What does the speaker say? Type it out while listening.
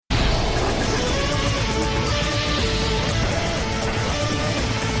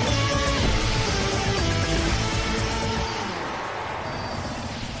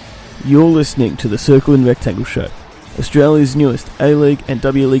You're listening to the Circle and Rectangle Show, Australia's newest A-League and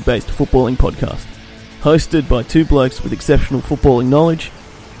W-League based footballing podcast. Hosted by two blokes with exceptional footballing knowledge,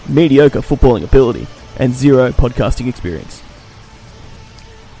 mediocre footballing ability, and zero podcasting experience.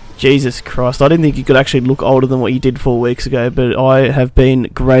 Jesus Christ, I didn't think you could actually look older than what you did 4 weeks ago, but I have been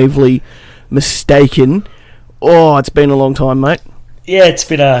gravely mistaken. Oh, it's been a long time, mate. Yeah, it's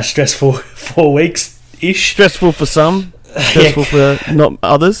been a stressful 4 weeks-ish. Stressful for some, stressful for not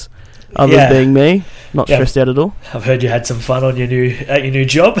others. Others being me, not stressed out at all. I've heard you had some fun on your new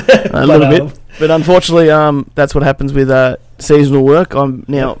job. A little bit, but unfortunately, that's what happens with seasonal work. I'm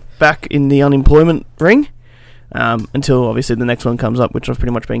now back in the unemployment ring until obviously the next one comes up, which I've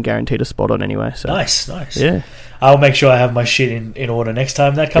pretty much been guaranteed a spot on anyway. So nice. Yeah, I'll make sure I have my shit in order next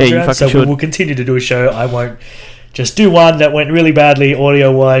time that comes around. So we will continue to do a show. I won't just do one that went really badly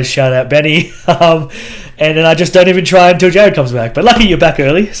audio-wise. Shout out Benny. And then I just don't even try until Jared comes back. But lucky you're back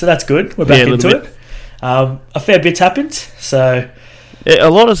early, so that's good. We're back into it. A fair bit's happened. So a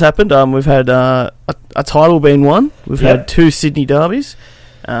lot has happened. We've had a title being won. We've had two Sydney derbies.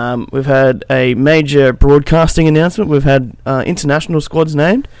 We've had a major broadcasting announcement. We've had international squads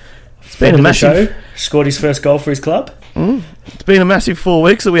named. It's been a massive show. Scored his first goal for his club. It's been a massive 4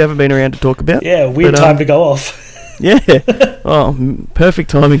 weeks that we haven't been around to talk about. Yeah, weird time to go off. Yeah. Oh,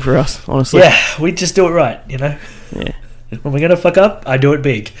 perfect timing for us, honestly. Yeah, we just do it right, you know? Yeah. When we're going to fuck up, I do it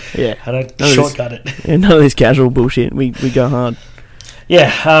big. Yeah. I don't shortcut it. Yeah, none of this casual bullshit. We go hard.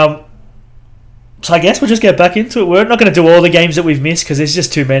 Yeah. So I guess we'll just get back into it. We're not going to do all the games that we've missed because there's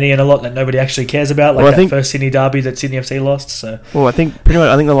just too many and a lot that nobody actually cares about, like that first Sydney derby that Sydney FC lost. So. Well, I think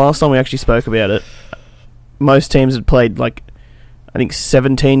the last time we actually spoke about it, most teams had played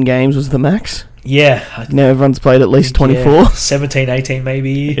 17 games was the max. Yeah. Now everyone's played at least 24. 17, 18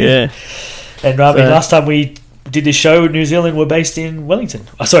 maybe. Yeah. And last time we did this show, New Zealand were based in Wellington.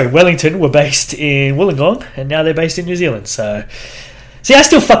 Wellington were based in Wollongong, and now they're based in New Zealand. So, see, I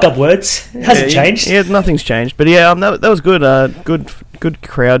still fuck up words. It hasn't changed. Yeah, nothing's changed. But yeah, that was good. Good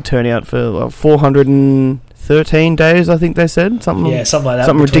crowd turnout for 413 days, I think they said. Something like that.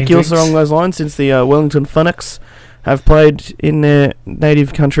 Something ridiculous along those lines since the Wellington Phoenix have played in their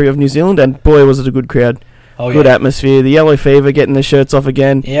native country of New Zealand, and boy, was it a good crowd. Good atmosphere. The Yellow Fever getting their shirts off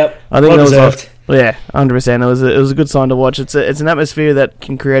again. Yep. I think that was 100%. It was a good sign to watch. It's an atmosphere that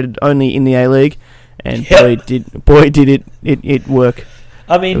can be created only in the A-League, and boy did it work.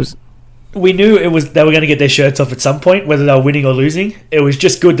 I mean, we knew they were going to get their shirts off at some point, whether they were winning or losing. It was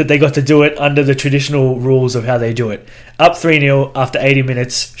just good that they got to do it under the traditional rules of how they do it. Up 3-0 after 80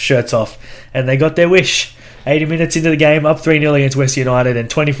 minutes, shirts off, and they got their wish. 80 minutes into the game, up 3-0 against West United, and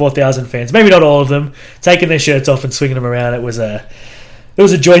 24,000 fans, maybe not all of them, taking their shirts off and swinging them around. It was a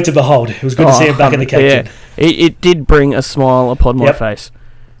joy to behold. It was good to see him back in the Cape. Yeah. It did bring a smile upon my face.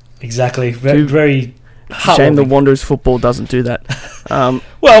 Exactly. Very shame the Wanderers football doesn't do that.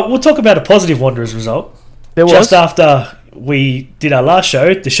 Well, we'll talk about a positive Wanderers result. Just after we did our last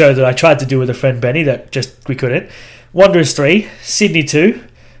show, the show that I tried to do with a friend Benny, we couldn't. Wanderers 3, Sydney 2.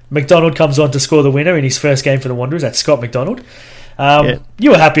 McDonald comes on to score the winner in his first game for the Wanderers. That's Scott McDonald.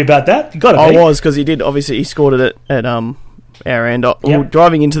 You were happy about that? You got to be. I was, because he did. Obviously, he scored it at our end.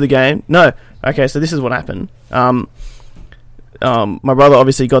 Driving into the game. No. Okay, so this is what happened. My brother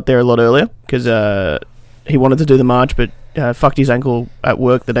obviously got there a lot earlier because he wanted to do the march, but fucked his ankle at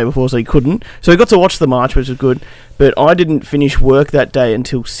work the day before, so he couldn't. So he got to watch the march, which was good. But I didn't finish work that day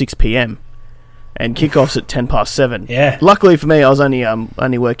until 6 p.m. and kickoff's at 7:10. Yeah. Luckily for me, I was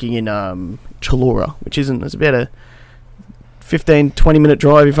only working in Chullora, which it's about a 15-20 minute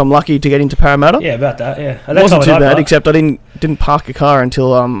drive if I'm lucky to get into Parramatta. Yeah, about that. Yeah, it wasn't too bad, except I didn't park a car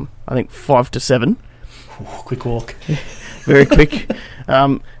until I think 5 to 7. Ooh, quick walk. Very quick.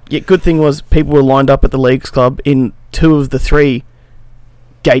 Good thing was people were lined up at the Leagues Club in 2 of the 3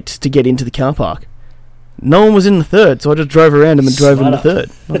 gates to get into the car park. No one was in the third, so I just drove around them and drove in the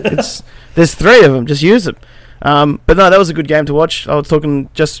third. There's 3 of them, just use them. But no, that was a good game to watch. I was talking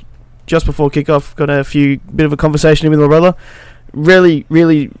just before kickoff, got bit of a conversation with my brother. Really,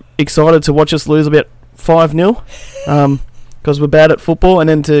 really excited to watch us lose about 5-0, because we're bad at football, and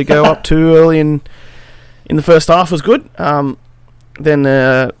then to go up too early in the first half was good. Then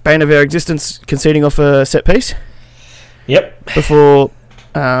bane of our existence, conceding off a set piece. Yep. Before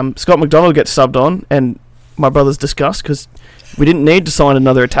Scott McDonald gets subbed on, and my brother's disgust because we didn't need to sign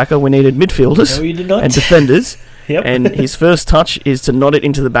another attacker. We needed midfielders and defenders. Yep. And his first touch is to nod it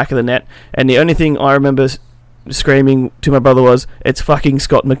into the back of the net. And the only thing I remember screaming to my brother was, "It's fucking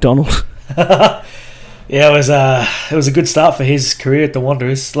Scott McDonald." Yeah, it was a good start for his career at the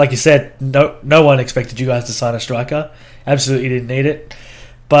Wanderers. Like you said, no one expected you guys to sign a striker. Absolutely didn't need it.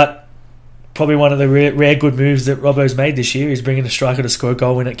 But probably one of the rare good moves that Robbo's made this year is bringing a striker to score a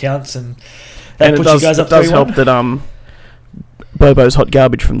goal when it counts, and that puts you guys up 3-1. It does help that Bobo's hot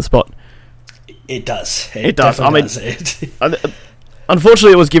garbage from the spot. It does. It does. I mean,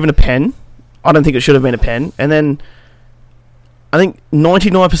 unfortunately, it was given a pen. I don't think it should have been a pen. And then I think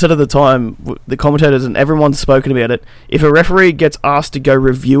 99% of the time, the commentators and everyone's spoken about it, if a referee gets asked to go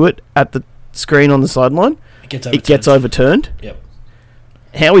review it at the screen on the sideline, it gets overturned. Yep.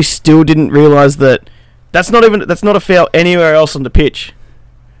 Howie still didn't realise that that's not a foul anywhere else on the pitch.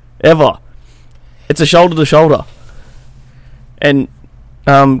 Ever. It's a shoulder to shoulder. And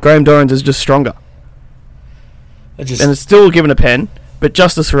Graham Dorrans is just stronger. And it's still given a pen, but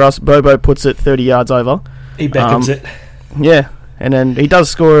justice for us, Bobo puts it 30 yards over. He Beckhams it. Yeah, and then he does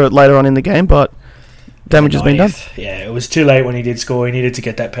score it later on in the game, but damage has been done. Yeah, it was too late when he did score. He needed to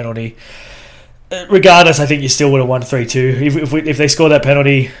get that penalty. Regardless, I think you still would have won 3-2. If they score that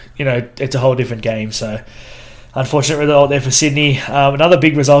penalty, it's a whole different game. So, unfortunate result there for Sydney. Another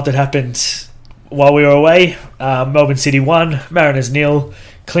big result that happened while we were away. Melbourne City won, Mariners 0,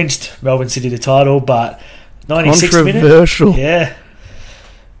 clinched Melbourne City the title, but 96 controversial. Minute. Yeah.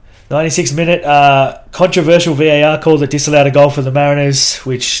 96 minute controversial VAR call that disallowed a goal for the Mariners,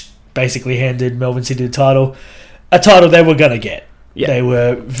 which basically handed Melbourne City the title. A title they were going to get. Yeah. They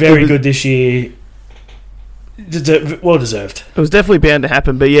were very good this year. Well deserved. It was definitely bound to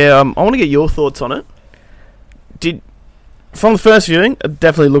happen, but yeah, I want to get your thoughts on it. From the first viewing, it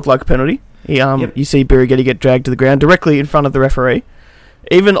definitely looked like a penalty. You see Birighitti get dragged to the ground directly in front of the referee.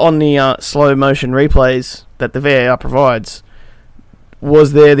 Even on the slow motion replays that the VAR provides,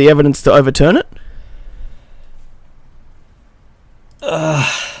 was there the evidence to overturn it? I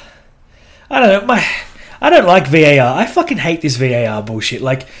don't know. I don't like VAR. I fucking hate this VAR bullshit.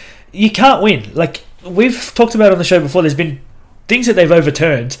 Like, you can't win. Like, we've talked about on the show before, there's been things that they've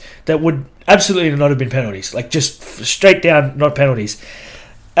overturned that would absolutely not have been penalties. Like, just straight down, not penalties.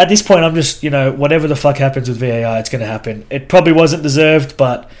 At this point, I'm just, whatever the fuck happens with VAR, it's going to happen. It probably wasn't deserved,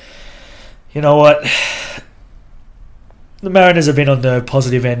 but you know what? The Mariners have been on the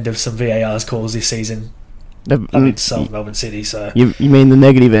positive end of some VAR's calls this season. Melbourne City, so... You mean the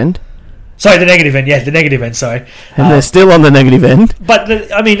negative end? Sorry, the negative end. Yeah, the negative end, sorry. And they're still on the negative end. But,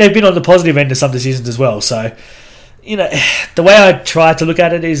 they've been on the positive end of some decisions as well, so... the way I try to look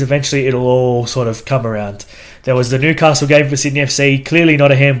at it is eventually it'll all sort of come around. There was the Newcastle game for Sydney FC, clearly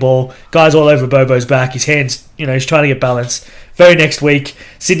not a handball. Guys all over Bobo's back, his hands, he's trying to get balance. Very next week,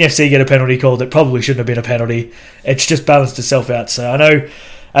 Sydney FC get a penalty call that probably shouldn't have been a penalty. It's just balanced itself out. So I know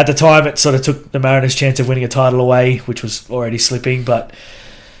at the time it sort of took the Mariners' chance of winning a title away, which was already slipping, but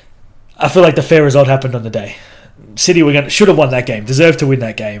I feel like the fair result happened on the day. City should have won that game, deserved to win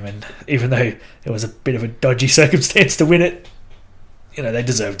that game, and even though it was a bit of a dodgy circumstance to win it, they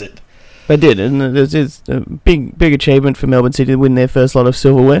deserved it. They did, and it's a big achievement for Melbourne City to win their first lot of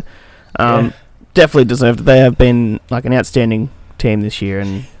silverware. Definitely deserved it. They have been like an outstanding team this year.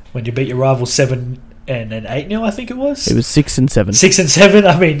 And when you beat your rivals 7-8 0, I think it was. It was 6-7. 6-7.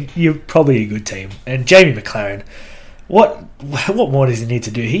 I mean, you're probably a good team. And Jamie Maclaren, what more does he need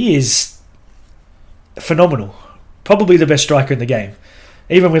to do? He is phenomenal. Probably the best striker in the game.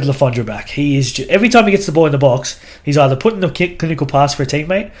 Even with Lafondra back, he is every time he gets the ball in the box, he's either putting the clinical pass for a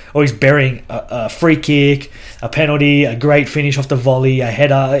teammate or he's burying a free kick, a penalty, a great finish off the volley, a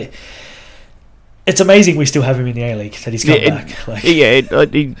header. It's amazing we still have him in the A-League, that he's come back.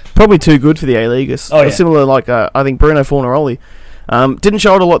 He's probably too good for the A-League. Similar like, I think, Bruno Fornaroli. Didn't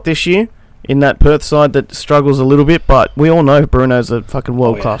show it a lot this year in that Perth side that struggles a little bit, but we all know Bruno's a fucking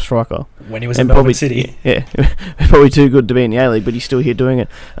world-class striker. When he was in Melbourne City. Yeah, probably too good to be in the A-League, but he's still here doing it.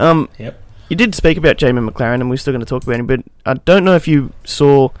 Yep. You did speak about Jamie Maclaren, and we're still going to talk about him, but I don't know if you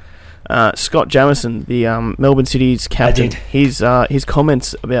saw Scott Jamieson, the Melbourne City's captain. I did. His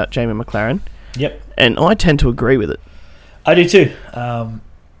comments about Jamie Maclaren. Yep. And I tend to agree with it. I do too.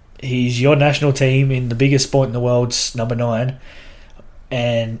 He's your national team in the biggest sport in the world's number 9,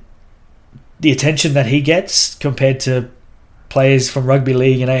 and the attention that he gets compared to players from rugby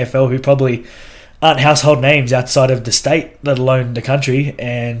league and AFL who probably aren't household names outside of the state, let alone the country,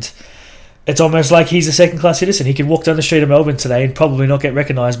 and it's almost like he's a second-class citizen. He could walk down the street of Melbourne today and probably not get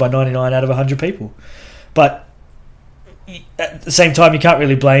recognised by 99 out of 100 people. But at the same time, you can't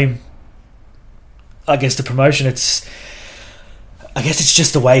really blame, I guess, the promotion. I guess it's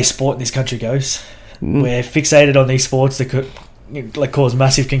just the way sport in this country goes. We're fixated on these sports that could cause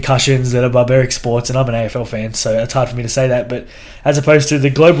massive concussions that are barbaric sports, and I'm an AFL fan, so it's hard for me to say that, but as opposed to the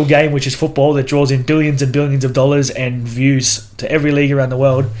global game, which is football, that draws in billions and billions of dollars and views to every league around the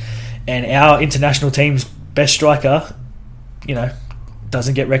world, and our international team's best striker,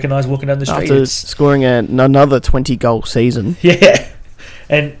 doesn't get recognised walking down the street. After scoring another 20-goal season. Yeah.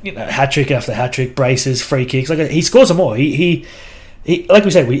 And, hat-trick after hat-trick, braces, free kicks. He scores them all. He like we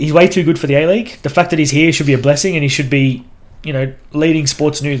said, he's way too good for the A-League. The fact that he's here should be a blessing, and he should be, leading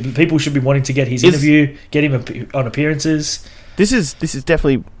sports news. People should be wanting to get his interview, get him on appearances. This is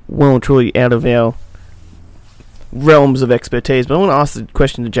definitely well and truly out of our realms of expertise, but I want to ask the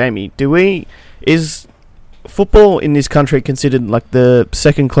question to Jamie. Is football in this country considered like the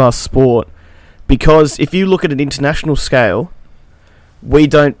second-class sport? Because if you look at an international scale, we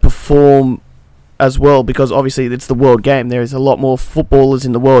don't perform as well, because obviously it's the world game. There is a lot more footballers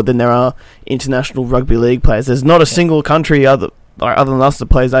in the world than there are international rugby league players. There's not a single country other than us that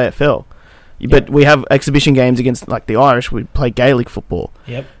plays AFL. But we have exhibition games against like the Irish. We play Gaelic football.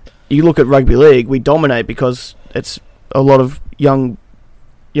 Yep. You look at rugby league, we dominate because it's a lot of young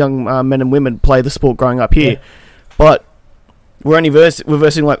men and women play the sport growing up here. Yeah. But we're only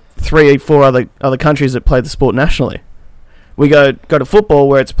versing like 3 or 4 other countries that play the sport nationally. We go to football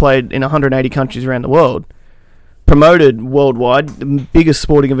where it's played in 180 countries around the world, promoted worldwide, the biggest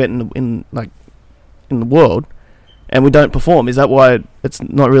sporting event in the world, and we don't perform. Is that why it's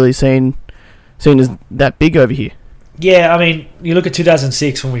not really seen as that big over here? Yeah, I mean, you look at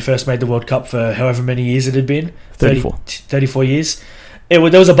 2006 when we first made the World Cup for however many years it had been. 34 years. There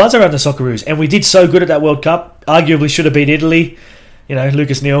was a buzz around the Socceroos, and we did so good at that World Cup. Arguably should have beat Italy.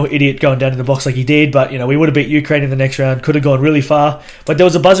 Lucas Neal, idiot, going down in the box like he did, but, we would have beat Ukraine in the next round, could have gone really far, but there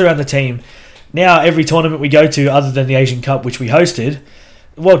was a buzz around the team. Now, every tournament we go to, other than the Asian Cup, which we hosted,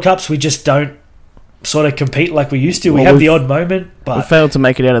 World Cups, we just don't sort of compete like we used to. We have the odd moment, but... We failed to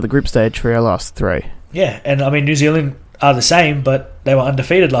make it out of the group stage for our last 3. Yeah, and, I mean, New Zealand are the same, but they were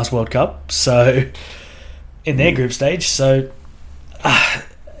undefeated last World Cup, so... in their group stage, so...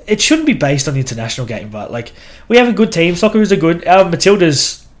 it shouldn't be based on the international game, but we have a good team. Socceroos are good. Our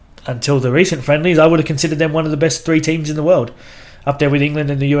Matildas, until the recent friendlies, I would have considered them one of the best 3 teams in the world, up there with England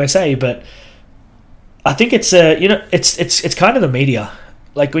and the USA. But I think it's it's kind of the media.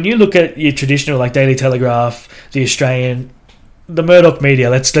 Like when you look at your traditional Daily Telegraph, the Australian, the Murdoch media,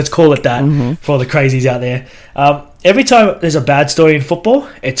 let's call it that for all the crazies out there. Every time there's a bad story in football,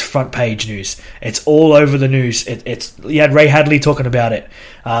 it's front page news. It's all over the news. You had Ray Hadley talking about it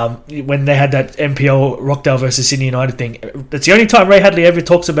when they had that MPL Rockdale versus Sydney United thing. That's the only time Ray Hadley ever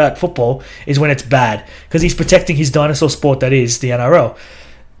talks about football is when it's bad, because he's protecting his dinosaur sport that is the NRL.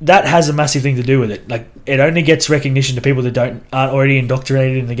 That has a massive thing to do with it. It only gets recognition to people that aren't already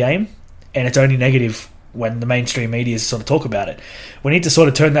indoctrinated in the game, and it's only negative when the mainstream media sort of talk about it. We need to sort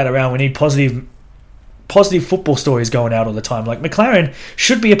of turn that around. We need positive football stories going out all the time. McLaren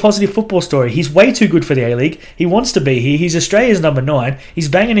should be a positive football story. He's way too good for the A-League. He wants to be here. He's Australia's number 9. He's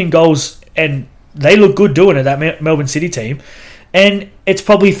banging in goals, and they look good doing it, that Melbourne City team. And it's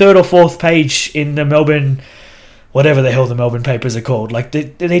probably 3rd or 4th page in the Melbourne, whatever the hell the Melbourne papers are called.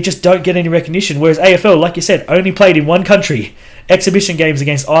 They just don't get any recognition. Whereas AFL, like you said, only played in one country. Exhibition games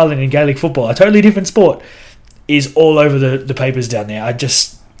against Ireland in Gaelic football, a totally different sport, is all over the papers down there. I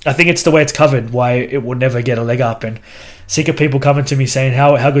think it's the way it's covered, why it will never get a leg up. And sick of people coming to me saying,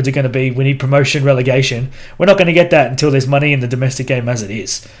 how good is it going to be? We need promotion, relegation. We're not going to get that until there's money in the domestic game as it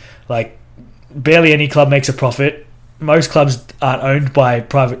is. Barely any club makes a profit. Most clubs aren't owned by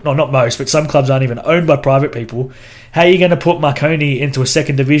private... No, not most, but some clubs aren't even owned by private people. How are you going to put Marconi into a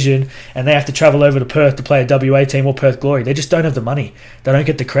second division and they have to travel over to Perth to play a WA team or Perth Glory? They just don't have the money. They don't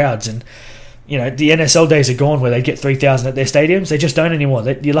get the crowds. And the NSL days are gone where they get 3,000 at their stadiums. They just don't anymore.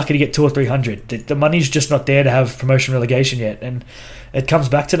 You're lucky to get 200 or 300. The money's just not there to have promotion relegation yet. And it comes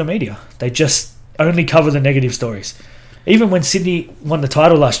back to the media. They just only cover the negative stories. Even when Sydney won the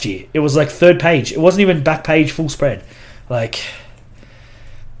title last year, it was 3rd page. It wasn't even back page full spread. Well,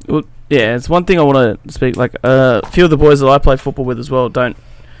 yeah, it's one thing I want to speak. A few of the boys that I play football with as well don't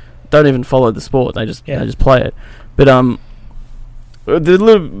even follow the sport. They just play it. But there's a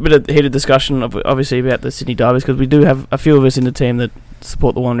little bit of heated discussion, obviously, about the Sydney Derbies, because we do have a few of us in the team that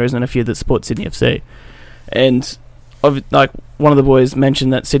support the Wanderers and a few that support Sydney FC. And one of the boys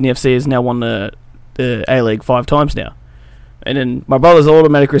mentioned that Sydney FC has now won the A-League 5 times now. And then my brother's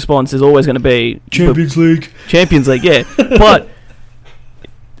automatic response is always going to be Champions League, yeah. But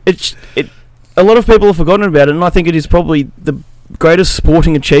a lot of people have forgotten about it, and I think it is probably the greatest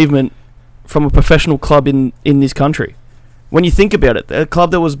sporting achievement from a professional club in this country. When you think about it, a club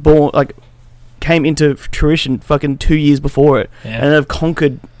that was born, came into fruition fucking 2 years before it, and have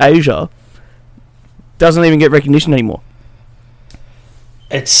conquered Asia, doesn't even get recognition anymore.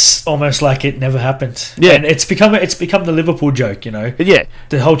 It's almost like it never happened. Yeah. And it's become the Liverpool joke, Yeah.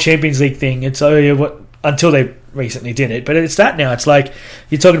 The whole Champions League thing. It's until they recently did it, but it's that now. It's like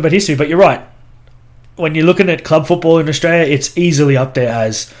you're talking about history, but you're right. When you're looking at club football in Australia, it's easily up there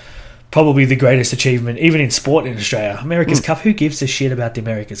as probably the greatest achievement, even in sport in Australia. America's Cup, who gives a shit about the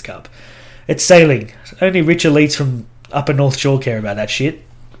America's Cup? It's sailing. Only rich elites from upper North Shore care about that shit.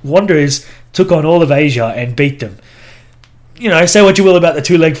 Wanderers took on all of Asia and beat them. You know, say what you will about the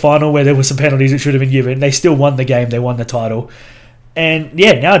two-leg final where there were some penalties that should have been given. They still won the game. They won the title. And,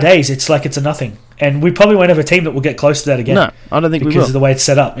 yeah, nowadays it's like it's a nothing. And we probably won't have a team that will get close to that again. No, I don't think we will. Because of the way it's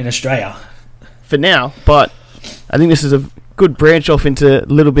set up in Australia. For now, but I think this is a good branch off into a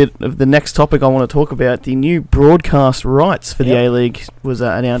little bit of the next topic I want to talk about. The new broadcast rights for the A-League was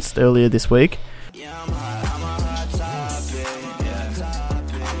announced earlier this week.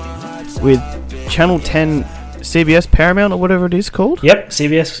 With Channel 10 CBS Paramount or whatever it is called. Yep,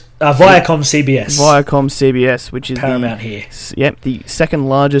 CBS. Viacom CBS. Viacom CBS, which is Paramount here. Yep, the second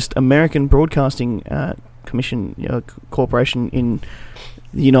largest American broadcasting commission corporation in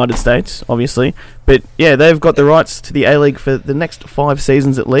the United States, obviously. But yeah, they've got the rights to the A-League for the next 5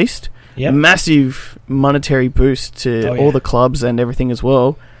 seasons at least. Yep. Massive monetary boost to all the clubs and everything as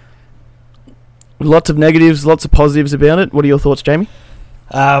well. Lots of negatives, lots of positives about it. What are your thoughts, Jamie?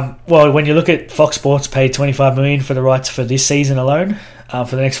 Well, when you look at Fox Sports paid $25 million for the rights for this season alone,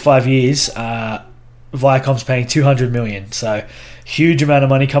 for the next 5 years, Viacom's paying $200 million. So, huge amount of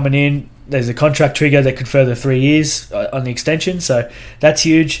money coming in. There's a contract trigger that could further 3 years on the extension, so that's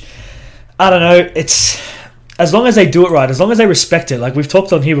huge. I don't know. It's as long as they do it right, as long as they respect it. Like we've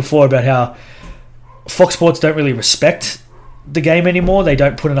talked on here before about how Fox Sports don't really respect the game anymore. They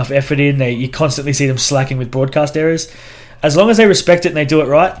don't put enough effort in. You constantly see them slacking with broadcast errors. As long as they respect it and they do it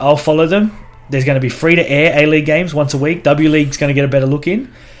right, I'll follow them. There's going to be free-to-air A-League games once a week. W-League's going to get a better look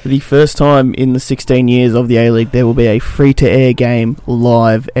in. For the first time in the 16 years of the A-League, there will be a free-to-air game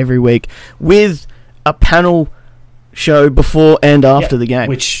live every week with a panel show before and after the game.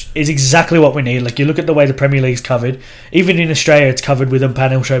 Which is exactly what we need. Like, you look at the way the Premier League's covered. Even in Australia, it's covered with a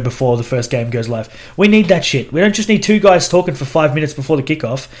panel show before the first game goes live. We need that shit. We don't just need two guys talking for 5 minutes before the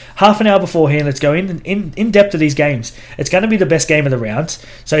kickoff. Half an hour beforehand, let's go in depth of these games. It's going to be the best game of the round.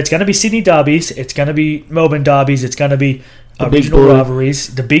 So it's going to be Sydney derbies. It's going to be Melbourne derbies. It's going to be regional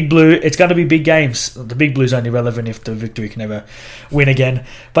rivalries. The Big Blue. It's going to be big games. The Big Blue's only relevant if the Victory can ever win again.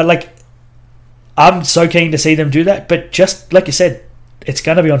 But, like, I'm so keen to see them do that, but just like you said, it's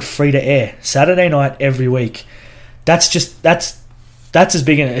going to be on free to air Saturday night every week. That's as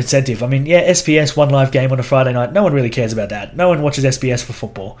big an incentive. I mean, yeah, SBS one live game on a Friday night. No one really cares about that. No one watches SBS for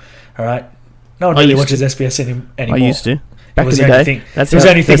football. All right, no one really watches SBS anymore. I used to. Back in the day. That's how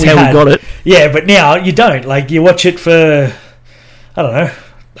we got it. Yeah, but now you don't. Like, you watch it for, I don't know.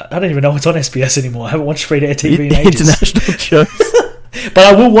 I don't even know what's on SBS anymore. I haven't watched free to air TV in ages. International shows. But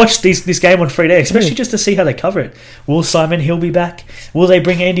I will watch this game on free to air, especially just to see how they cover it. Will Simon Hill be back? Will they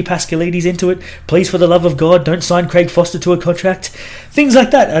bring Andy Pascalides into it? Please, for the love of God, don't sign Craig Foster to a contract. Things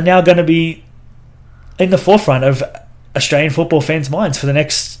like that are now going to be in the forefront of Australian football fans' minds for the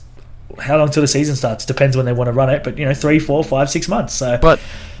next, how long till the season starts? Depends when they want to run it, but 3, 4, 5, 6 months. So, but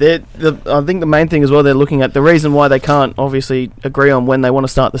I think the main thing as well they're looking at, the reason why they can't obviously agree on when they want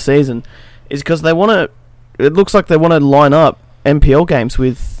to start the season is because they want to. It looks like they want to line up NPL games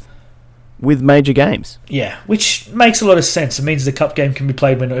with major games. Yeah, which makes a lot of sense. It means the cup game can be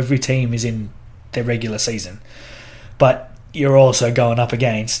played when every team is in their regular season. But you're also going up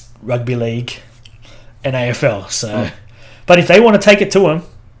against Rugby League and AFL. So, But if they want to take it to them,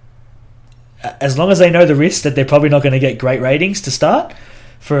 as long as they know the risk that they're probably not going to get great ratings to start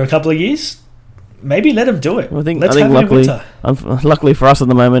for a couple of years, maybe let them do it. Well, I think luckily for us at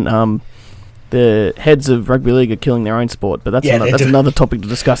the moment, the heads of rugby league are killing their own sport, but that's another topic to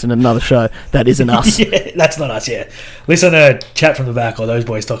discuss in another show. That isn't us. Yeah, that's not us, yeah. Listen to Chat from the Back, or those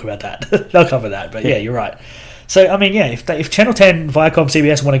boys talk about that. They'll cover that, but yeah, you're right. So, I mean, yeah, if Channel 10, Viacom,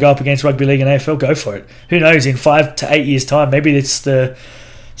 CBS want to go up against rugby league and AFL, go for it. Who knows, in 5 to 8 years' time, maybe it's the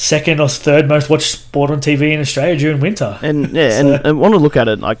second or third most watched sport on TV in Australia during winter. And and I want to look at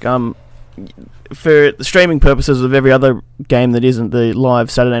it, like, for the streaming purposes of every other game that isn't the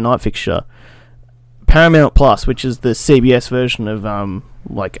live Saturday night fixture, Paramount Plus, which is the CBS version of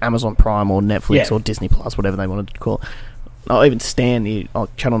like Amazon Prime or Netflix or Disney Plus, whatever they wanted to call it. I'll even Stan, the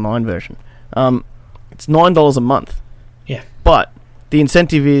Channel 9 version. It's $9 a month. Yeah. But the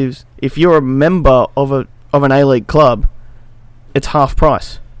incentive is, if you're a member of an A-League club, it's half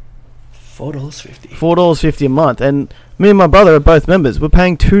price. $4.50. $4.50 a month. And me and my brother are both members. We're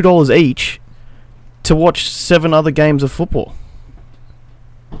paying $2 each to watch 7 other games of football.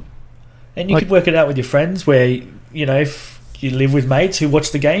 And you could work it out with your friends where, if you live with mates who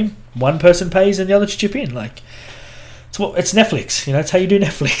watch the game. One person pays and the other chip in. Like, it's Netflix. You know, it's how you do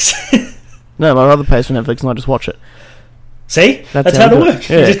Netflix. No, my brother pays for Netflix and I just watch it. See? That's how it works.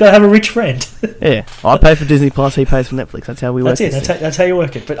 Yeah. You just got to have a rich friend. Yeah. I pay for Disney Plus, he pays for Netflix. That's how we work. That's it. That's how you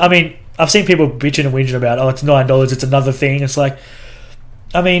work it. But, I mean, I've seen people bitching and whinging about, it's $9, it's another thing. It's like,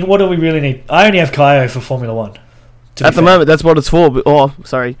 I mean, what do we really need? I only have Kaio for Formula 1. At the moment, that's what it's for. But,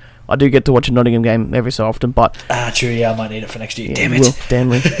 sorry. I do get to watch a Nottingham game every so often, but... true, yeah, I might need it for next year. Yeah,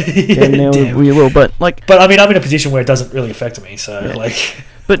 damn it. Damn, we will, but, like... But, I mean, I'm in a position where it doesn't really affect me, so, like...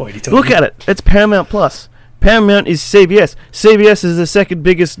 But look at it. It's Paramount Plus. Paramount is CBS. CBS is the second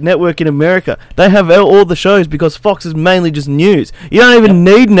biggest network in America. They have all the shows because Fox is mainly just news. You don't even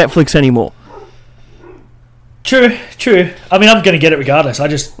need Netflix anymore. True. I mean, I'm going to get it regardless.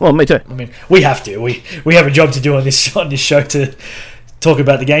 Well, me too. I mean, we have to. We have a job to do on this show to talk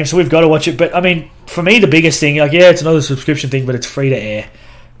about the game, so we've got to watch it. But, I mean, for me, the biggest thing, it's another subscription thing, but it's free to air.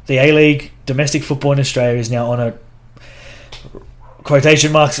 The A-League, domestic football in Australia, is now on a,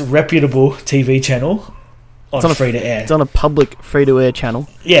 quotation marks, reputable TV channel on free to air. It's on a public free-to-air channel.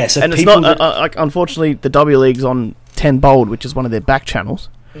 Yeah, so and it's not... unfortunately, the W League's on 10 Bold, which is one of their back channels.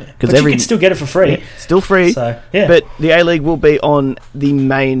 But you can still get it for free. Yeah, still free. So, yeah. But the A-League will be on the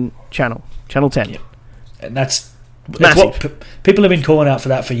main channel, Channel 10. Yeah. And that's what people have been calling out for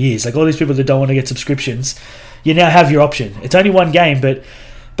that for years. Like all these people that don't want to get subscriptions, you now have your option. It's only one game, but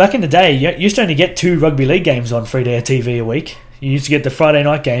back in the day, you used to only get 2 rugby league games on free-to-air TV a week. You used to get the Friday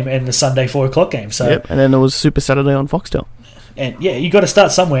night game and the Sunday 4 o'clock game. So, and then there was Super Saturday on Foxtel. And yeah, you got to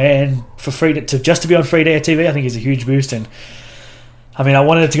start somewhere, and for just to be on free-to-air TV, I think is a huge boost. And I mean, I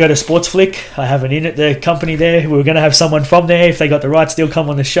wanted it to go to Sportsflick. I have an in at the company there. We were going to have someone from there, if they got the rights, still come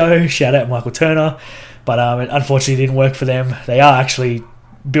on the show. Shout out Michael Turner. But it unfortunately didn't work for them. They are actually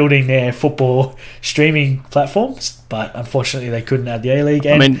building their football streaming platforms, but unfortunately they couldn't add the A-League.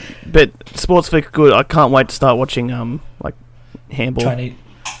 I mean, but Sportsflick good. I can't wait to start watching like handball.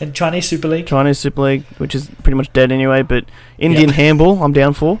 Chinese Super League. Chinese Super League, which is pretty much dead anyway, but Indian handball, I'm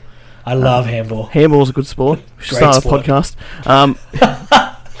down for. I love handball. Handball's a good sport. We should start a podcast.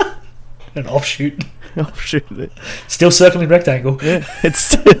 An offshoot. Offshoot. Still circling rectangle. Yeah, it's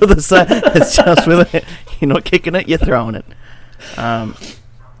still the same. It's just with it. You're not kicking it, you're throwing it.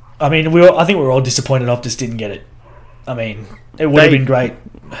 I mean, I think we were all disappointed Optus didn't get it. I mean, it would have been great.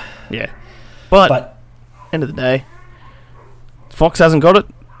 Yeah. But end of the day, Fox hasn't got it.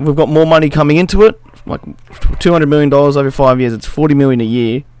 We've got more money coming into it. Like $200 million over 5 years. It's $40 million a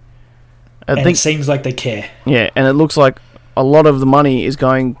year. I think it seems like they care. Yeah, and it looks like a lot of the money is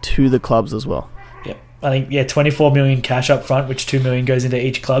going to the clubs as well. Yep. I think, $24 million cash up front, which $2 million goes into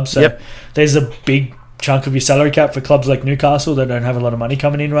each club. So there's a big chunk of your salary cap for clubs like Newcastle that don't have a lot of money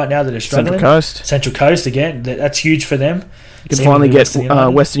coming in right now, that are struggling. Central Coast, again, that's huge for them. You can finally get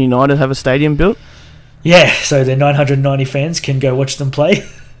Western United have a stadium built. Yeah, so their 990 fans can go watch them play.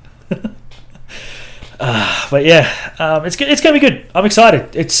 But it's going to be good. I'm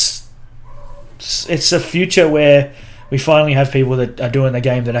excited. It's a future where we finally have people that are doing the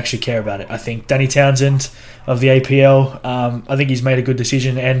game that actually care about it. I think Danny Townsend of the APL, I think he's made a good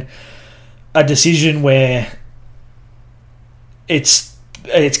decision, and a decision where it's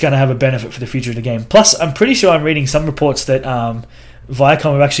going to have a benefit for the future of the game. Plus, I'm pretty sure I'm reading some reports that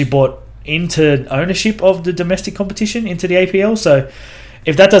Viacom have actually bought into ownership of the domestic competition, into the APL. So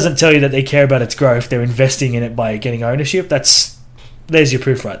if that doesn't tell you that they care about its growth, they're investing in it by getting ownership. There's your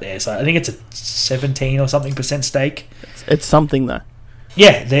proof right there. So I think it's a 17 or something % stake. It's something though.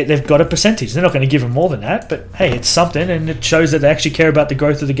 Yeah, they've got a percentage. They're not going to give them more than that, but hey, it's something, and it shows that they actually care about the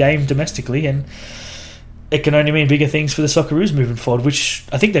growth of the game domestically, and it can only mean bigger things for the Socceroos moving forward, which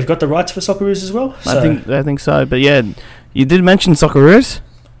I think they've got the rights for Socceroos as well. So. I think so, but yeah, you did mention Socceroos.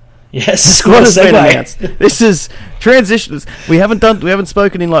 Yes, squad has been announced. This is transitions. We haven't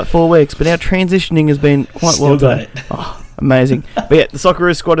spoken in like 4 weeks, but our transitioning has been quite well done. Oh, amazing! But yeah, the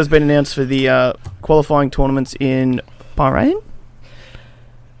Socceroos squad has been announced for the qualifying tournaments in Bahrain.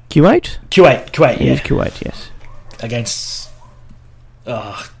 Kuwait, yeah. Kuwait, yes. Against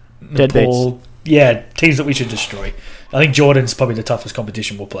Deadbeats. Yeah, teams that we should destroy. I think Jordan's probably the toughest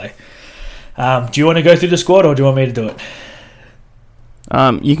competition we'll play. Do you want to go through the squad, or do you want me to do it?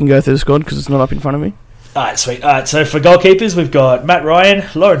 You can go through the squad because it's not up in front of me. Alright, sweet. Alright, so for goalkeepers, we've got Matt Ryan,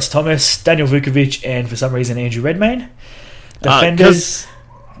 Lawrence Thomas, Daniel Vukovic, and for some reason Andrew Redmayne. Defenders.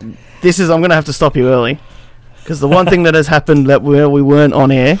 I'm going to have to stop you early. Because the one thing that has happened that we weren't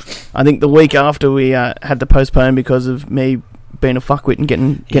on air, I think the week after we had to postpone because of me being a fuckwit and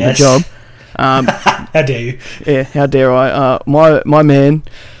getting a job. How dare you? Yeah, how dare I? My man,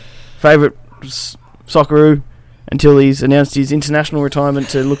 favourite Socceroo, until he's announced his international retirement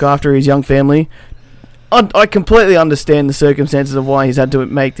to look after his young family. I completely understand the circumstances of why he's had to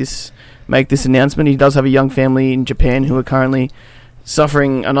make this announcement. He does have a young family in Japan who are currently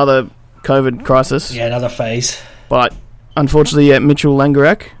suffering another COVID crisis. Yeah, another phase. But unfortunately, Mitchell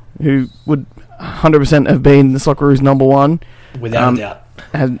Langerak, who would 100% have been the Socceroos' number one, without doubt,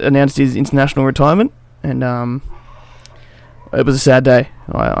 had announced his international retirement, and it was a sad day.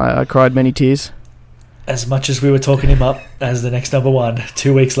 I cried many tears. As much as we were talking him up as the next number one,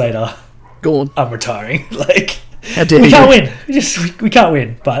 2 weeks later, go on, I'm retiring. Like, how dare we you? can't win. We can't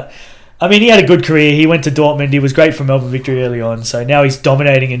win. But I mean, he had a good career. He went to Dortmund. He was great for Melbourne Victory early on. So now he's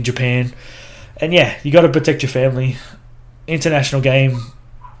dominating in Japan. And yeah, you got to protect your family. International game.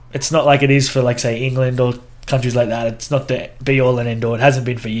 It's not like it is for, like, say, England or countries like that. It's not the be all and end all. It hasn't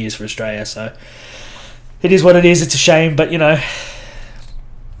been for years for Australia. So it is what it is. It's a shame, but you know,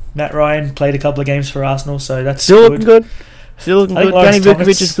 Matt Ryan played a couple of games for Arsenal, so that's still good. looking good. Still looking good. Danny Lawrence Vukovic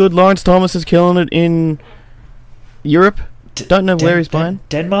Thomas is good. Lawrence Thomas is killing it in Europe. Don't know where he's playing.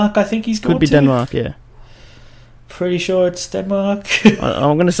 Denmark, I think he's gone Could be to. Denmark, yeah. Pretty sure it's Denmark.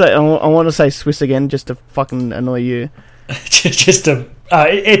 I'm gonna say I want to say Swiss again, just to fucking annoy you.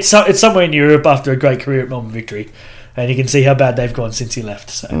 It's somewhere in Europe after a great career at Melbourne Victory, and you can see how bad they've gone since he left.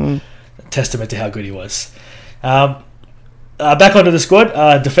 So, testament to how good he was. Back onto the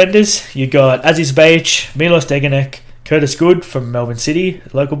squad. Defenders, you got Aziz Bajic, Milos Degenek, Curtis Good from Melbourne City,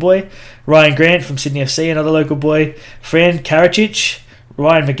 local boy, Ryan Grant from Sydney FC, another local boy, Fran Karacic,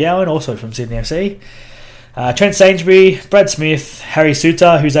 Ryan McGowan, also from Sydney FC, Trent Sainsbury, Brad Smith, Harry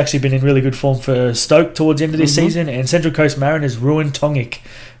Suter, who's actually been in really good form for Stoke towards the end of this season, and Central Coast Mariners Ruan Tongic,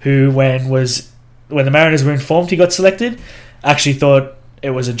 who when the Mariners were informed he got selected, actually thought it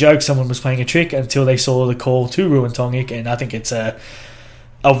was a joke, someone was playing a trick, until they saw the call to Ruan Tongic, and I think it's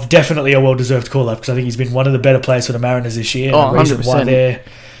definitely a well-deserved call-up, because I think he's been one of the better players for the Mariners this year, and the reason why they're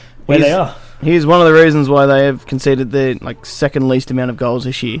where they are. He's one of the reasons why they have conceded the second least amount of goals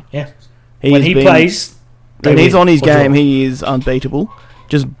this year. Yeah. When he plays, when he's on his game, he is unbeatable,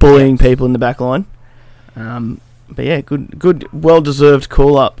 just bullying people in the back line. But yeah, good, well-deserved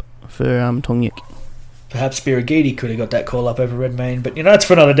call-up for Tongic. Perhaps Birigidi could have got that call up over Redmayne, but that's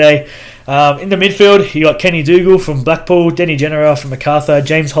for another day. In the midfield, you got Kenny Dougal from Blackpool, Denny General from Macarthur,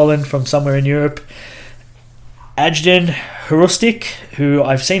 James Holland from somewhere in Europe, Ajden Hrustic, who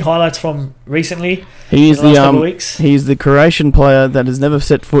I've seen highlights from recently. He's the Croatian player that has never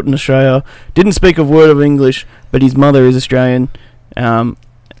set foot in Australia. Didn't speak a word of English, but his mother is Australian. And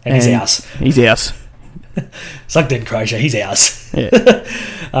he's ours. He's ours. Sucked in Croatia, he's ours. Yeah.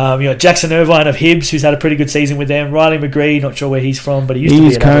 You got Jackson Irvine of Hibs, who's had a pretty good season with them. Riley McGree, not sure where he's from, but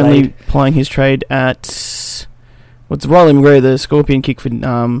he's currently Adelaide. Playing his trade at Riley McGree, the Scorpion kick for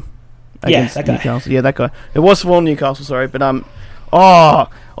against that guy. Newcastle. Yeah, that guy. It was for Newcastle, sorry, but I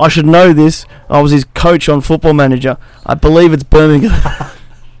should know this. I was his coach on Football Manager. I believe it's Birmingham.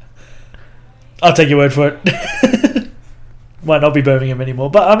 I'll take your word for it. Might not be Birmingham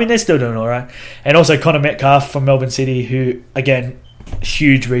anymore, but I mean they're still doing all right. And also Connor Metcalf from Melbourne City, who again,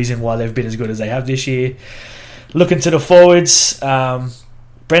 huge reason why they've been as good as they have this year. Looking to the forwards, Brendan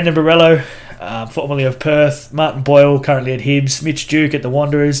Borrello, formerly of Perth, Martin Boyle currently at Hibs, Mitch Duke at the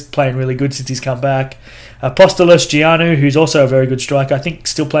Wanderers, playing really good since he's come back. Apostolos Giannou, who's also a very good striker, I think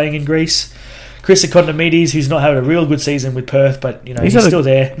still playing in Greece. Chris Economides, who's not having a real good season with Perth, but he's still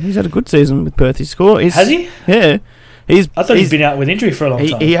there. He's had a good season with Perth. Has he? Yeah. I thought he's been out with injury for a long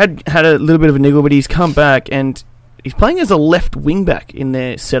time. He had a little bit of a niggle, but he's come back and he's playing as a left wing back in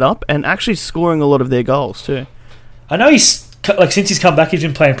their setup and actually scoring a lot of their goals too. I know since he's come back, he's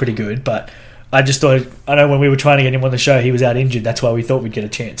been playing pretty good, but I just thought, I know when we were trying to get him on the show, he was out injured. That's why we thought we'd get a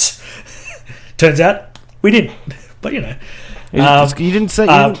chance. Turns out we didn't. But you didn't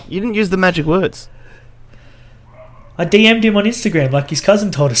say you didn't use the magic words. I DM'd him on Instagram like his cousin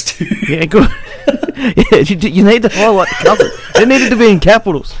told us to. Yeah, good. Yeah, you need to highlight the cousin. It needed to be in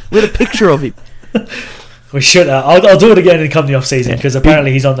capitals with a picture of him. We should. I'll do it again in come the off season because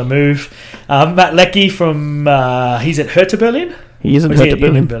apparently he's on the move. Matt Leckie from he's at Hertha Berlin. He isn't Hertha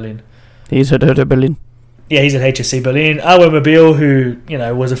Berlin. He's at Hertha Berlin. Yeah, he's at HSC Berlin. Awer Mobile, who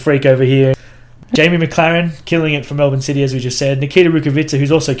was a freak over here. Jamie McLaren killing it for Melbourne City, as we just said. Nikita Rukavica,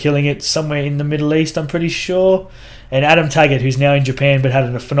 who's also killing it somewhere in the Middle East, I'm pretty sure. And Adam Taggart, who's now in Japan but had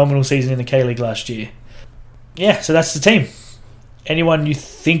a phenomenal season in the K-League last year. Yeah, so that's the team. Anyone you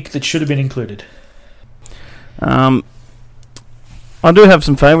think that should have been included? I do have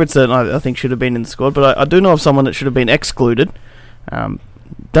some favourites that I think should have been in the squad, but I do know of someone that should have been excluded. Don't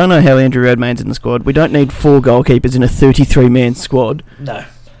know how Andrew Redmayne's in the squad. We don't need 4 goalkeepers in a 33-man squad. No.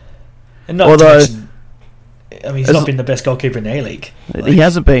 And not I mean, he's not been the best goalkeeper in the A-League. He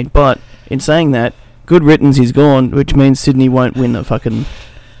hasn't been, but in saying that, good riddance, he's gone, which means Sydney won't win the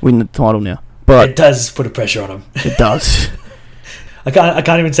title now. But it does put a pressure on him. It does. I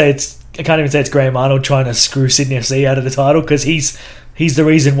can't even say it's Graham Arnold trying to screw Sydney FC out of the title, because he's the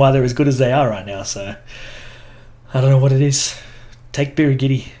reason why they're as good as they are right now. So I don't know what it is. Take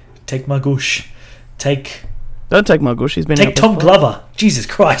Birigidi, take Margush, don't take Margush. He's been take Tom Glover. Jesus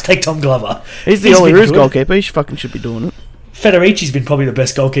Christ, take Tom Glover. He's the Olyroos goalkeeper. He fucking should be doing it. Federici's been probably the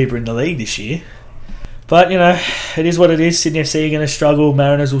best goalkeeper in the league this year. But, it is what it is. Sydney FC are going to struggle.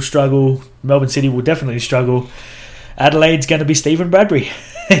 Mariners will struggle. Melbourne City will definitely struggle. Adelaide's going to be Stephen Bradbury.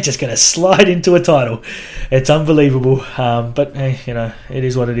 They're just going to slide into a title. It's unbelievable. But, hey, it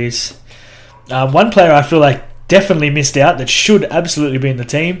is what it is. One player I feel like definitely missed out that should absolutely be in the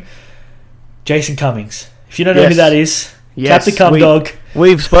team, Jason Cummings. If you don't know who that is, cap the cum dog.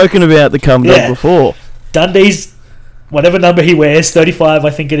 We've spoken about the cum dog before. Dundee's, whatever number he wears, 35 I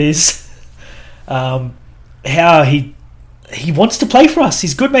think it is. How he wants to play for us.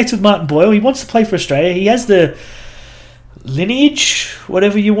 He's good mates with Martin Boyle. He wants to play for Australia. He has the lineage,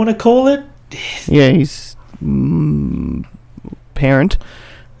 whatever you want to call it. Yeah, he's parent.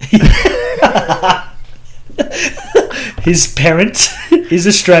 His parent is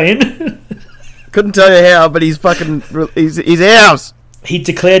Australian. Couldn't tell you how, but he's ours. He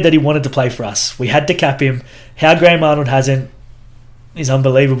declared that he wanted to play for us. We had to cap him. How Graham Arnold hasn't is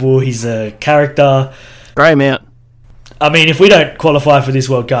unbelievable. He's a character. Graham out. I mean, if we don't qualify for this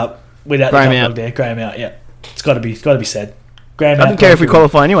World Cup without Graham the out. dog there, Graham out. Yeah, it's got to be said. Graham I out. don't care if we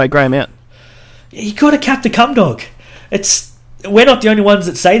qualify anyway. Graham out. You got to cap the cum dog. We're not the only ones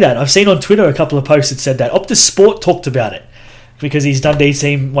that say that. I've seen on Twitter a couple of posts that said that. Optus Sport talked about it because his Dundee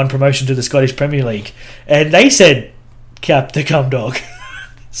team won promotion to the Scottish Premier League, and they said cap the cum dog.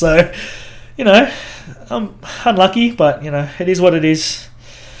 So, I'm unlucky, but it is what it is.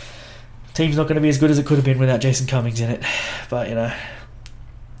 Team's not going to be as good as it could have been without Jason Cummings in it. But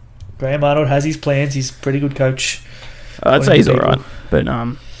Graham Arnold has his plans. He's a pretty good coach. I'd say he's all right, but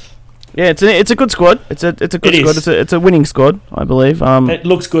it's a good squad. It's a good squad. It's a winning squad, I believe. It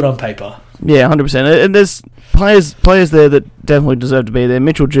looks good on paper. Yeah, 100%. And there's players there that definitely deserve to be there.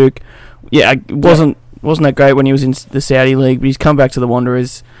 Mitchell Duke, wasn't that great when he was in the Saudi League, but he's come back to the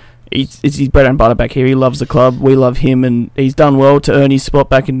Wanderers. It's his bread and butter back here. He loves the club. We love him, and he's done well to earn his spot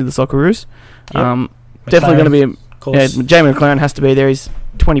back into the Socceroos. Yep. Definitely going to be Jamie McLaren has to be there. He's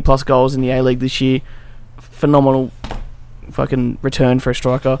 20 plus goals in the A League this year. Phenomenal fucking return for a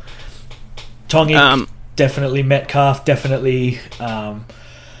striker. Tongi, definitely. Metcalf, definitely.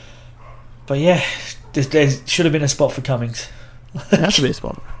 But yeah, there should have been a spot for Cummings. There has to be a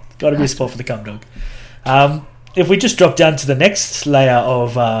spot. Got to be a spot for the cum dog. If we just drop down to the next layer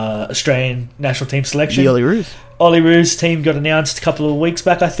of Australian national team selection, the Olyroos. Olyroos team got announced a couple of weeks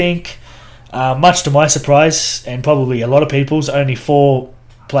back, I think. Much to my surprise, and probably a lot of people's, only 4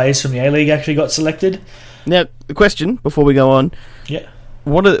 players from the A-League actually got selected. Now, the question before we go on. Yeah.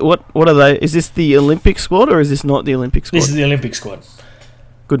 What are they? Is this the Olympic squad or is this not the Olympic squad? This is the Olympic squad.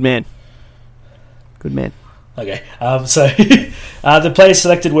 Good man. Okay. So the players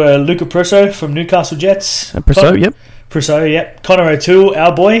selected were Luca Prusso from Newcastle Jets. Prusso, yep. Connor O'Toole,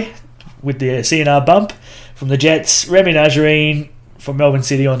 our boy, with the CNR bump from the Jets. Remy Nazarene from Melbourne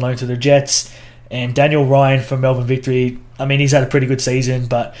City on loan to the Jets. And Daniel Ryan from Melbourne Victory. I mean, he's had a pretty good season,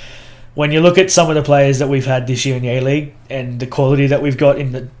 but when you look at some of the players that we've had this year in the A-League and the quality that we've got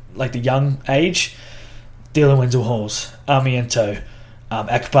in the young age, Dylan Wenzel-Halls, Amiento,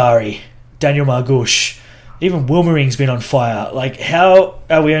 Akbari, Daniel Margush, even Wilmering's been on fire. How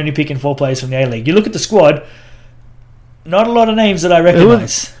are we only picking 4 players from the A-League? You look at the squad, not a lot of names that I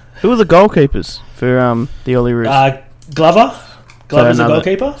recognise. Who are the goalkeepers for the Olyroos? Glover. Glover's the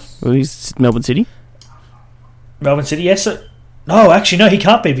goalkeeper. Well, he's Melbourne City. Melbourne City, yes. No, actually, no, he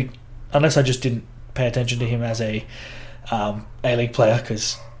can't be, unless I just didn't pay attention to him as a A-League player,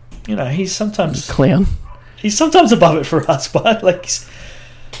 because, he's sometimes... Clown. He's sometimes above it for us, but,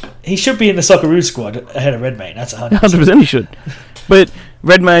 he should be in the Socceroos squad ahead of Redmayne. That's 100%. 100% he should. But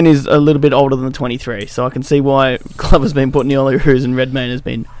Redmayne is a little bit older than 23, so I can see why Glover's been put in the Olyroos and Redmayne has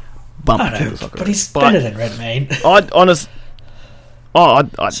been bumped to the Socceroos. But he's better than Redmayne.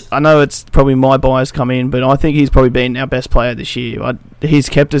 I know it's probably my bias come in, but I think he's probably been our best player this year. He's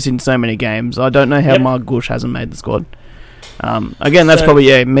kept us in so many games. I don't know how Margush hasn't made the squad. Again, that's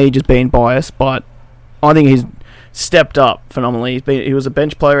probably me just being biased, but I think he's stepped up phenomenally. He was a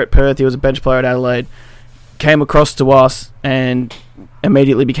bench player at Perth. He was a bench player at Adelaide. Came across to us and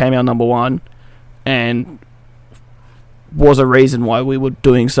immediately became our number 1, and was a reason why we were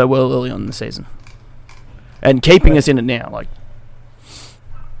doing so well early on in the season. and keeping us in it now. Like,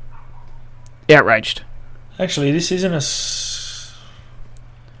 outraged. Actually, this isn't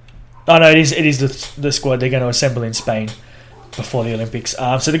Oh no, it is the squad they're going to assemble in Spain before the Olympics.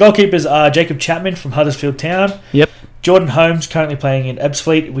 So the goalkeepers are Jacob Chapman from Huddersfield Town. Yep. Jordan Holmes, currently playing in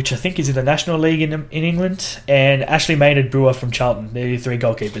Ebbsfleet, which I think is in the National League in England. And Ashley Maynard Brewer from Charlton. They're your three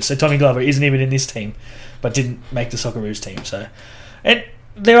goalkeepers. So Tommy Glover isn't even in this team, but didn't make the Socceroos team. So, and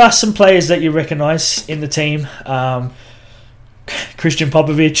there are some players that you recognise in the team. Christian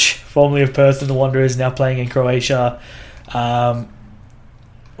Popovic, formerly of Perth and the Wanderers, now playing in Croatia.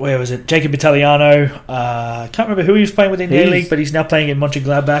 Where was it? Jacob Italiano. Can't remember who he was playing with in the A-League, but he's now playing in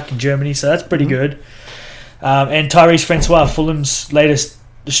Mönchengladbach in Germany, so that's pretty good. And Tyrese Francois, Fulham's latest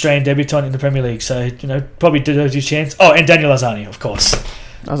Australian debutant in the Premier League, so probably deserves his chance. Oh, and Daniel Arzani, of course.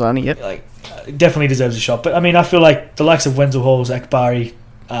 Arzani, yep. Definitely deserves a shot. But I mean, I feel like the likes of Wenzel Halls, Akbari,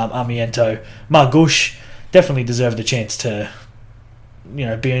 Armiento, Margush definitely deserve the chance to,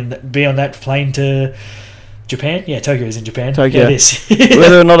 be on that plane to Japan. Yeah, Tokyo is in Japan. Tokyo. Yeah, it is.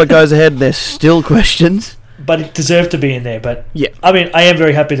 Whether or not it goes ahead, there's still questions. But it deserved to be in there. But yeah, I mean, I am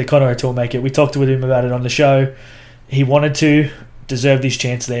very happy that Connor O'Toole make it. We talked with him about it on the show. He wanted to, deserved his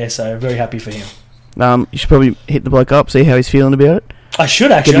chance there, so very happy for him. You should probably hit the bloke up, see how he's feeling about it. I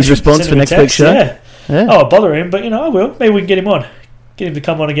should actually. Get his response for next week's show. Yeah. Yeah. Oh, I'll bother him, but I will. Maybe we can get him on. Get him to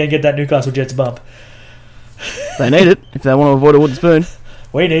come on again, get that Newcastle Jets bump. They need it if they want to avoid a wooden spoon.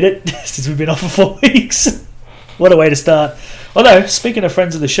 We need it since we've been off for 4 weeks. What a way to start. Although, speaking of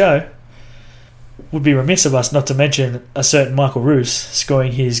friends of the show, would be remiss of us not to mention a certain Michael Roos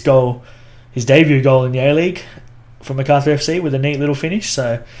scoring his debut goal in the A-League for Macarthur FC with a neat little finish.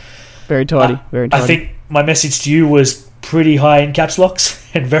 So very tidy, very tidy. I think my message to you was pretty high in caps locks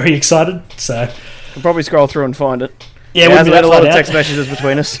and very excited. So I'll probably scroll through and find it. Yeah, we had a lot of out. text messages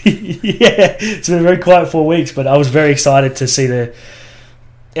between us. Yeah, it's been a very quiet 4 weeks, but I was very excited to see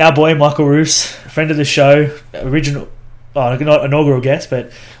our boy Michael Roos, friend of the show, not inaugural guest,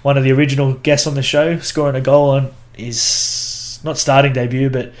 but one of the original guests on the show, scoring a goal on his not starting debut,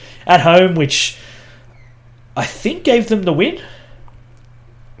 but at home, which I think gave them the win.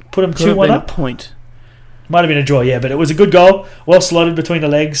 Put them 2-1 up. A point. Might have been a draw, yeah, but it was a good goal, well slotted between the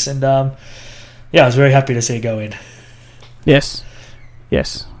legs, and I was very happy to see it go in. Yes.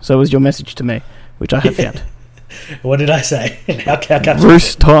 So was your message to me, which I have found. What did I say?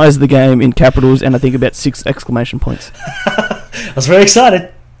 Roos ties the game in capitals and I think about 6 exclamation points. I was very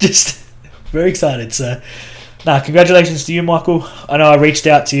excited. Just very excited. So, congratulations to you, Michael. I know I reached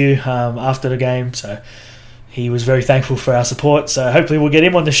out to you after the game, so he was very thankful for our support. So hopefully we'll get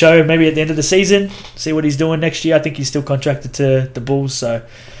him on the show maybe at the end of the season, see what he's doing next year. I think he's still contracted to the Bulls, so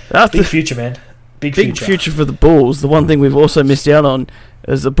big future, man. Big future for the Bulls. The one thing we've also missed out on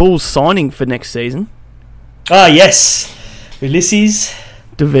is the Bulls signing for next season. Ah, yes. Ulysses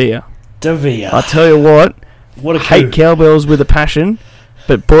Davia. I tell you what a coup. Hate cowbells with a passion,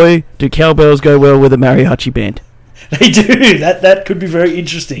 but boy, do cowbells go well with a mariachi band. They do. That could be very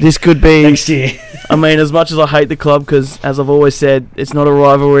interesting. This could be next year. I mean, as much as I hate the club, because as I've always said, it's not a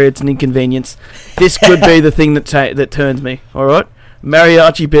rivalry, it's an inconvenience. This could be the thing that turns me. All right,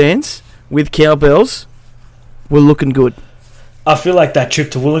 mariachi bands with cowbells, we're looking good. I feel like that trip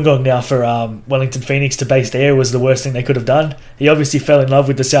to Wollongong now for Wellington Phoenix to base there was the worst thing they could have done. He obviously fell in love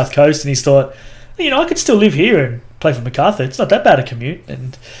with the South Coast and he's thought, I could still live here and play for Macarthur. It's not that bad a commute.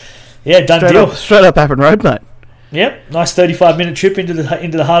 And yeah, done deal. Straight up Appin Road, mate. Yep, nice 35-minute trip into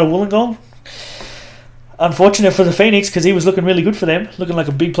the heart of Wollongong. Unfortunate for the Phoenix because he was looking really good for them, looking like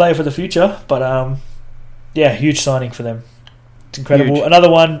a big player for the future. But huge signing for them. It's incredible. Huge.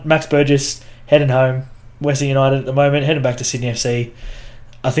 Another one, Max Burgess heading home. Western United at the moment, heading back to Sydney FC.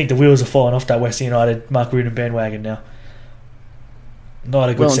 I think the wheels are falling off that Western United Mark Rudan bandwagon now. Not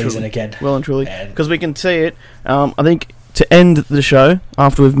a good season again. Well and truly. Because we can see it. I think to end the show,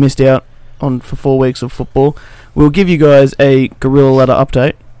 after we've missed out for 4 weeks of football, we'll give you guys a Gorilla Ladder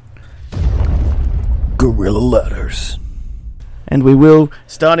update. Gorilla Ladders. And we will,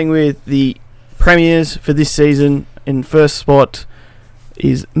 starting with the premiers for this season, in first spot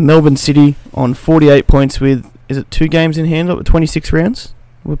is Melbourne City on 48 points with, is it 2 games in hand, 26 rounds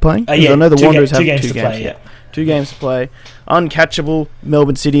we're playing? Yeah, I know the Wanderers have 2 games 2 to games. play, yeah. 2 games to play. Uncatchable,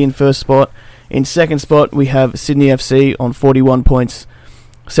 Melbourne City in first spot. In second spot, we have Sydney FC on 41 points.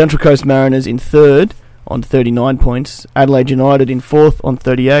 Central Coast Mariners in third on 39 points. Adelaide United in fourth on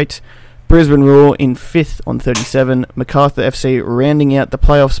 38. Brisbane Roar in fifth on 37. Macarthur FC rounding out the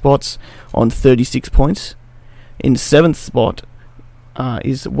playoff spots on 36 points. In seventh spot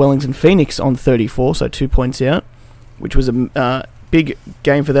is Wellington Phoenix on 34, so 2 points out, which was big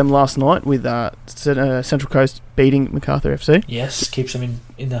game for them last night with Central Coast beating Macarthur FC. Yes, keeps them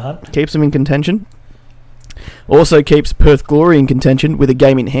in the hunt. Keeps them in contention. Also keeps Perth Glory in contention with a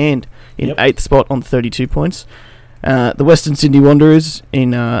game in hand in 8th spot on 32 points. The Western Sydney Wanderers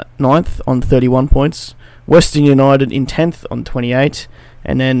in 9th on 31 points. Western United in 10th on 28.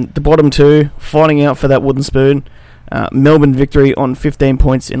 And then the bottom two, fighting out for that wooden spoon. Melbourne Victory on 15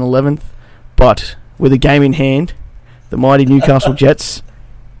 points in 11th. But with a game in hand, the mighty Newcastle Jets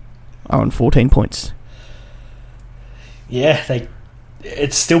are on 14 points. Yeah,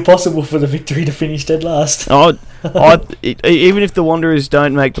 it's still possible for the Victory to finish dead last. Even if the Wanderers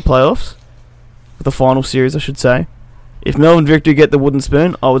don't make the playoffs, the final series, I should say, if Melbourne Victory get the wooden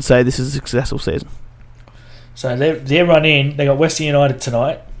spoon, I would say this is a successful season. So their run in, they got Western United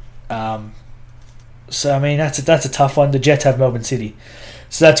tonight. So I mean that's a tough one. The Jets have Melbourne City,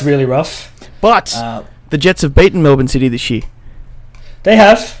 so that's really rough. But the Jets have beaten Melbourne City this year. They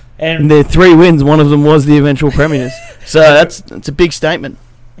have, and in their 3 wins, one of them was the eventual premiers. So that's a big statement.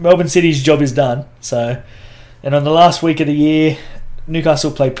 Melbourne City's job is done. So, and on the last week of the year,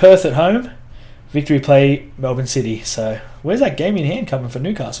 Newcastle play Perth at home. Victory play Melbourne City. So where's that game in hand coming for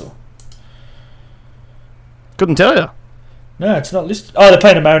Newcastle? Couldn't tell you. No, it's not listed. Oh, they're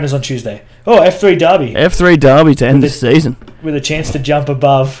playing the Mariners on Tuesday. Oh, F3 Derby. F3 Derby to end the season. With a chance to jump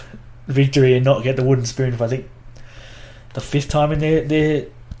above Victory and not get the wooden spoon for, I think, the 5th time in their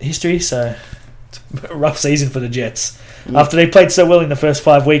history. So it's a rough season for the Jets. After they played so well in the first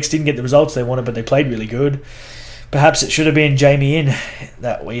 5 weeks, didn't get the results they wanted, but they played really good. Perhaps it should have been Jamie in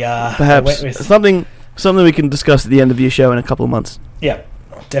that we perhaps went with. Something we can discuss at the end of your show in a couple of months. Yeah.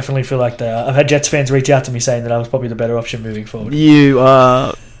 Definitely feel like I've had Jets fans reach out to me saying that I was probably the better option moving forward. You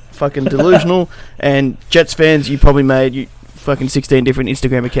are fucking delusional, and Jets fans, you probably made fucking 16 different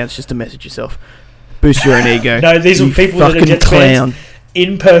Instagram accounts just to message yourself. Boost your own ego. No, these are people that are Jets clown. Fans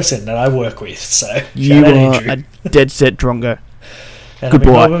in person that I work with. So you are a dead set drongo. Good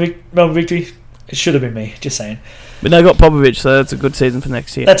boy. Melbourne Victory, it should have been me, just saying. But they got Popovich, so that's a good season for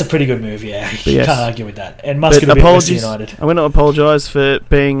next year. That's a pretty good move, yeah. You yes. can't argue with that. And Musk have been Western United. I'm going to apologise for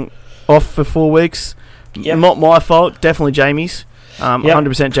being off for 4 weeks. Yep. Not my fault, definitely Jamie's.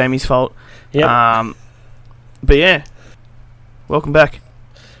 100% Jamie's fault. Yep. But yeah, welcome back.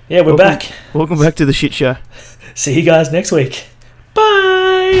 Yeah, we're back. Welcome back to the shit show. See you guys next week.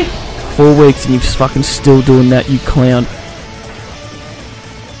 Bye! 4 weeks and you're fucking still doing that, you clown.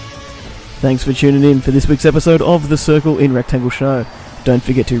 Thanks for tuning in for this week's episode of The Circle in Rectangle Show. Don't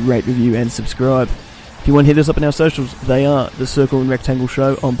forget to rate, review and subscribe. If you want to hit us up on our socials, they are The Circle in Rectangle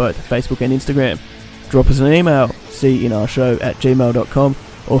Show on both Facebook and Instagram. Drop us an email, seeinarshow@gmail.com,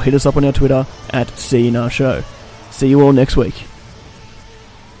 or hit us up on our Twitter @seeinarshow. See you all next week.